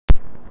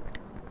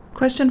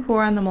Question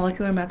 4 on the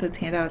molecular methods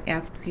handout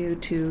asks you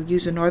to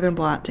use a northern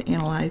blot to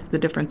analyze the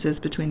differences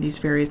between these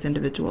various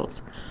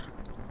individuals.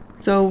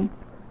 So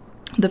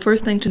the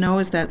first thing to know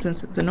is that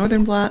since it's a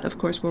northern blot, of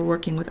course we're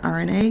working with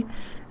RNA,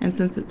 and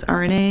since it's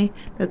RNA,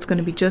 that's going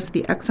to be just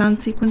the exon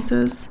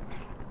sequences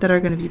that are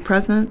going to be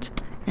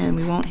present, and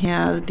we won't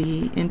have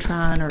the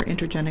intron or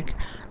intergenic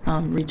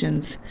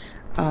regions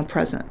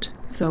present.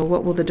 So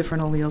what will the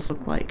different alleles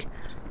look like?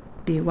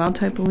 The wild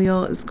type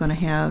allele is going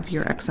to have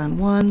your exon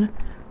 1,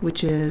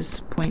 which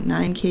is 0.9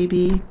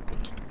 kb.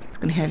 It's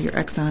going to have your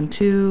exon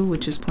 2,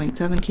 which is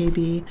 0.7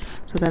 kb,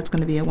 so that's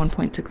going to be a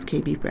 1.6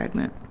 kb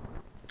fragment.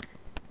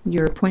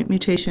 Your point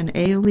mutation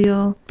A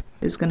allele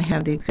is going to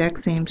have the exact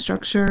same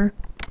structure.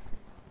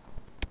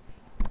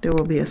 There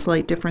will be a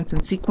slight difference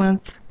in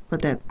sequence,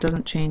 but that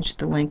doesn't change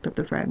the length of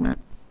the fragment.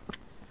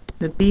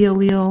 The B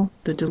allele,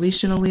 the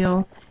deletion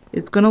allele,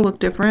 is going to look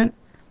different.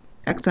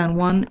 Exon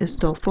 1 is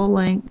still full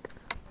length,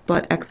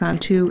 but exon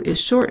 2 is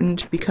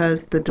shortened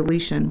because the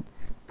deletion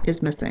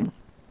is missing.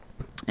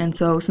 And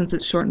so since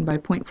it's shortened by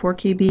 0.4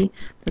 kb,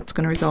 that's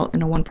going to result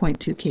in a 1.2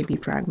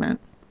 kb fragment.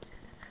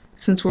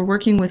 Since we're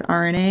working with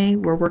RNA,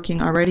 we're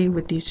working already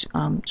with these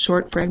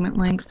short fragment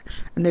lengths,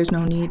 and there's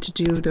no need to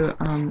do the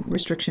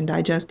restriction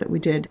digest that we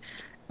did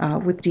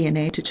with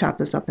DNA to chop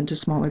this up into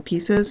smaller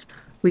pieces.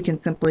 We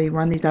can simply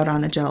run these out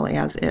on a gel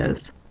as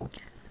is.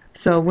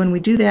 So when we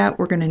do that,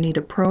 we're going to need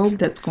a probe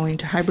that's going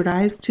to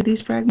hybridize to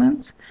these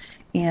fragments,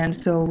 and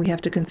so we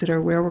have to consider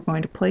where we're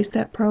going to place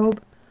that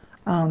probe.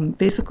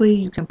 Basically,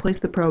 you can place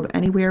the probe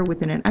anywhere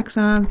within an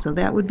exon, so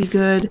that would be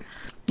good.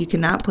 You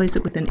cannot place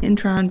it with an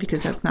intron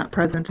because that's not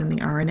present in the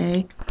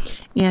RNA,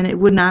 and it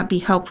would not be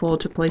helpful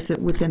to place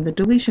it within the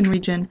deletion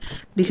region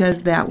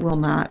because that will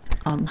not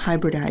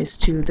hybridize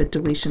to the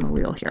deletion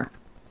allele here.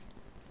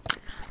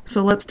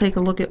 So let's take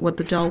a look at what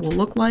the gel will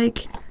look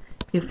like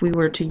if we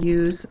were to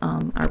use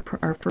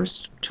our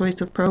first choice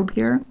of probe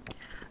here.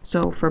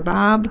 So for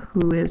Bob,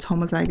 who is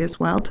homozygous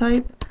wild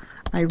type,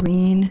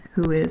 Irene,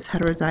 who is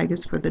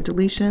heterozygous for the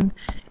deletion,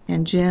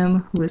 and Jim,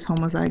 who is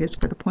homozygous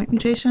for the point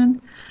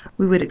mutation,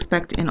 we would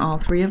expect in all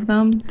three of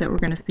them that we're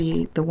going to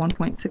see the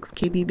 1.6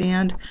 kb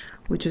band,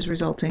 which is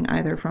resulting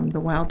either from the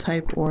wild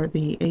type or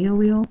the A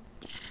allele.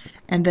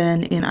 And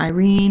then in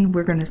Irene,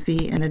 we're going to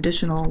see an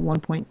additional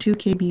 1.2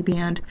 kb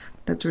band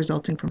that's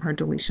resulting from her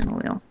deletion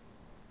allele.